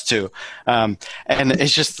attest to. And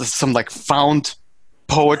it's just some found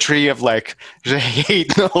poetry of a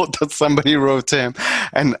hate note that somebody wrote to him,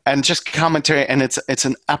 and just commentary, and it's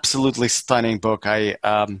an absolutely stunning book. I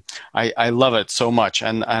love it so much,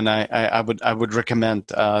 and I would recommend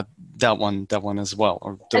that one as well.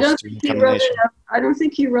 Or I don't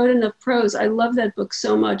think he wrote enough prose. I love that book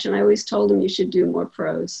so much, and I always told him you should do more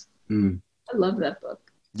prose. I love that book.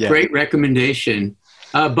 Yeah. Great recommendation.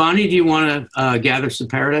 Bonnie, do you want to gather some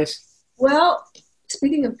paradise? Well,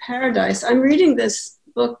 speaking of paradise, I'm reading this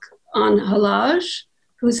book on Halaj,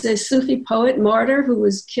 who's a Sufi poet martyr who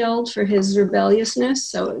was killed for his rebelliousness.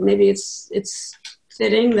 So maybe it's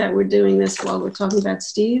fitting that we're doing this while we're talking about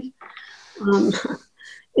Steve.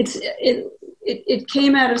 It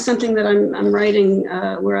came out of something that I'm writing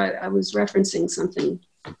where I was referencing something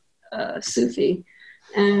Sufi,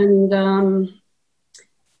 and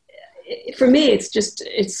for me,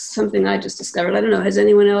 it's something I just discovered. I don't know. Has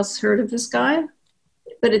anyone else heard of this guy?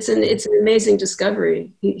 But it's an amazing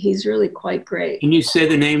discovery. He's really quite great. Can you say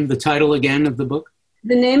the title again of the book?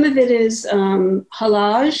 The name of it is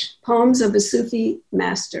Halaj, Poems of a Sufi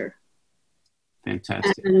Master.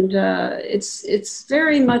 Fantastic. And it's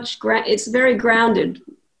very much it's very grounded,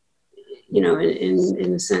 you know,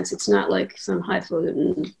 in a sense. It's not like some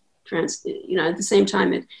highfalutin trance. You know, at the same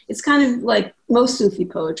time, it's kind of like most Sufi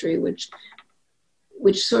poetry, which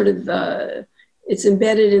sort of it's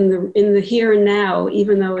embedded in the here and now,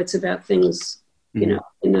 even though it's about things, you know,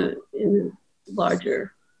 in the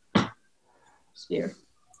larger sphere.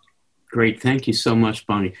 Great, thank you so much,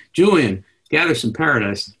 Bonnie. Julian, gather some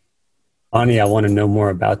paradise. Bonnie, I want to know more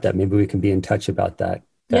about that. Maybe we can be in touch about that.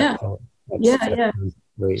 Yeah. Yeah.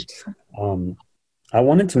 Great. I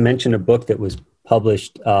wanted to mention a book that was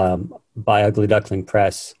published by Ugly Duckling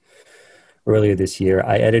Press earlier this year.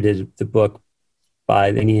 I edited the book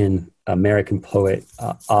by the Indian American poet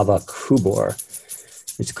Ava Kubor.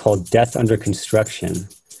 It's called Death Under Construction.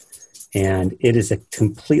 And it is a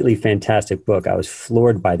completely fantastic book. I was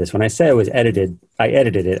floored by this. When I say I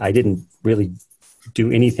edited it. I didn't really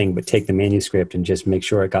do anything but take the manuscript and just make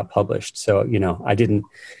sure it got published. So, you know,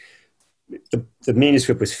 the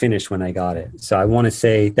manuscript was finished when I got it. So I want to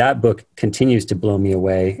say that book continues to blow me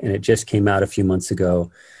away, and it just came out a few months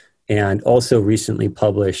ago. And also recently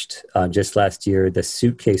published just last year, The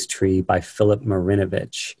Suitcase Tree by Philip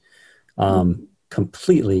Marinovich.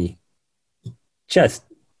 Completely just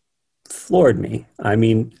floored me. I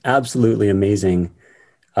mean, absolutely amazing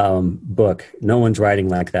book. No one's writing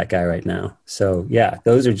like that guy right now. So yeah,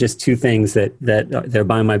 those are just two things that they're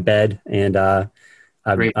by my bed, and I've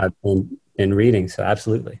been reading. So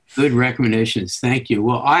absolutely. Good recommendations. Thank you.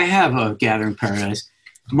 Well, I have a Gathering Paradise.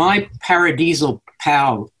 My paradisal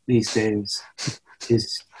pal these days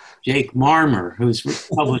is Jake Marmer, who's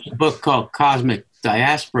published a book called Cosmic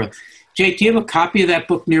Diaspora. Jake, do you have a copy of that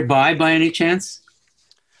book nearby by any chance?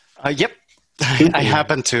 Yep, I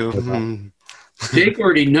happen to. Jake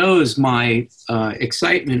already knows my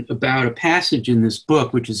excitement about a passage in this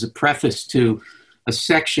book, which is a preface to a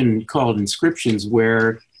section called Inscriptions,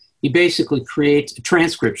 where he basically creates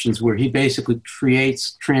transcriptions,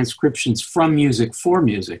 transcriptions from music for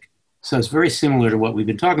music. So it's very similar to what we've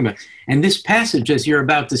been talking about. And this passage, as you're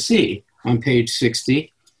about to see on page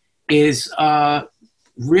 60, is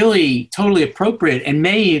really totally appropriate and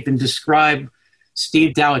may even describe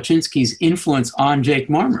Steve Dalachinsky's influence on Jake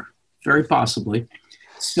Marmer, very possibly.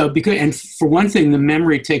 So, and for one thing, the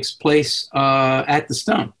memory takes place at the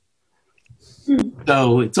Stone.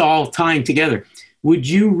 So it's all tying together. Would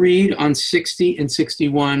you read on 60 and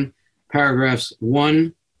 61 paragraphs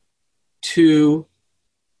 1, 2,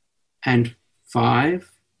 and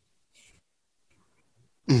 5?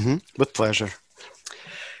 With pleasure.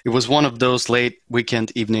 It was one of those late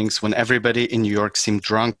weekend evenings when everybody in New York seemed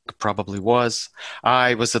drunk, probably was.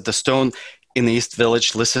 I was at the Stone in the East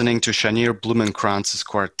Village listening to Shanir Blumenkranz's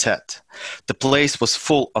quartet. The place was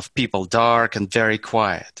full of people, dark and very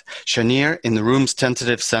quiet. Shanir, in the room's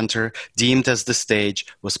tentative center, deemed as the stage,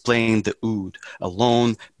 was playing the oud,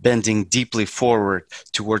 alone, bending deeply forward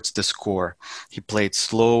towards the score. He played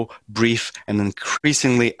slow, brief, and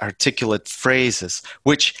increasingly articulate phrases,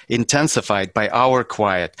 which, intensified by our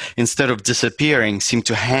quiet, instead of disappearing, seemed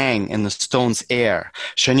to hang in the Stone's air.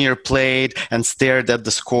 Shanir played and stared at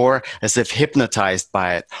the score as if hypnotized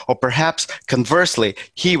by it, or perhaps, conversely,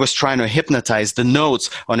 he was trying to hypnotize the notes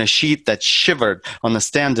on a sheet that shivered on the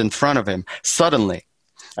stand in front of him. Suddenly,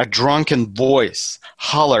 a drunken voice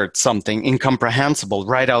hollered something incomprehensible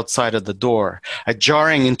right outside of the door, a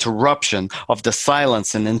jarring interruption of the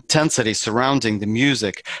silence and intensity surrounding the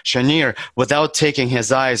music. Shanir, without taking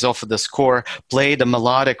his eyes off of the score, played a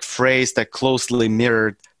melodic phrase that closely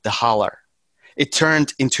mirrored the holler. It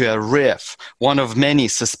turned into a riff, one of many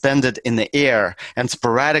suspended in the air and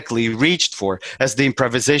sporadically reached for as the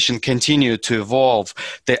improvisation continued to evolve.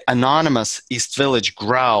 The anonymous East Village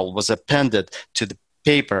growl was appended to the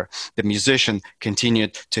paper. The musician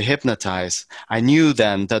continued to hypnotize. I knew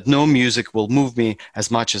then that no music will move me as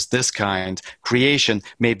much as this kind. Creation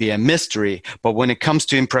may be a mystery, but when it comes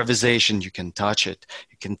to improvisation, you can touch it.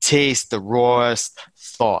 You can taste the rawest,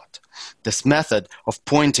 thought. This method of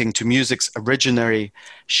pointing to music's originary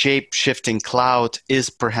shape-shifting cloud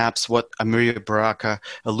is perhaps what Amiri Baraka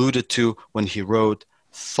alluded to when he wrote,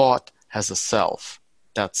 "Thought has a self.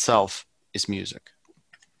 That self is music."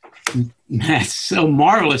 That's so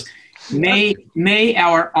marvelous. May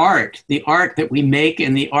our art, the art that we make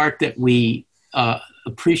and the art that we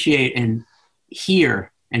appreciate and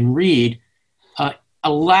hear and read,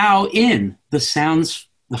 allow in the sounds,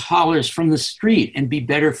 the hollers from the street, and be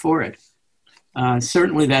better for it.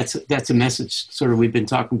 Certainly, that's a message sort of we've been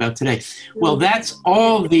talking about today. Well, that's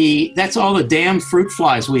all the damn fruit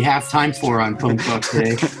flies we have time for on Poem Talk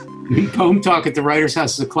today. Poem Talk at the Writers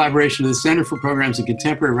House is a collaboration of the Center for Programs in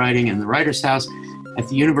Contemporary Writing and the Writers House at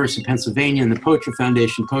the University of Pennsylvania and the Poetry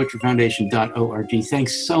Foundation, poetryfoundation.org.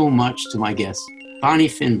 Thanks so much to my guests, Bonnie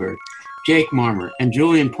Finberg, Jake Marmer, and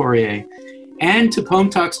Julian Poirier, and to Poem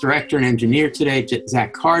Talk's director and engineer today,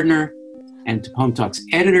 Zach Cardner, and to Poem Talk's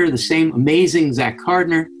editor, the same amazing Zach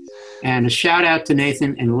Cardner, and a shout out to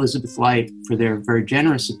Nathan and Elizabeth Light for their very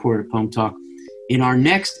generous support of Poem Talk. In our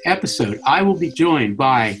next episode, I will be joined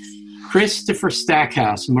by Christopher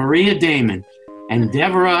Stackhouse, Maria Damon, and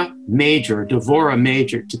Devorah Major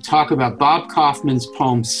to talk about Bob Kaufman's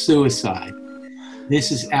poem, Suicide.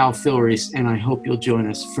 This is Al Filreis, and I hope you'll join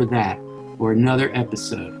us for that or another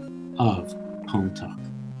episode of Poem Talk.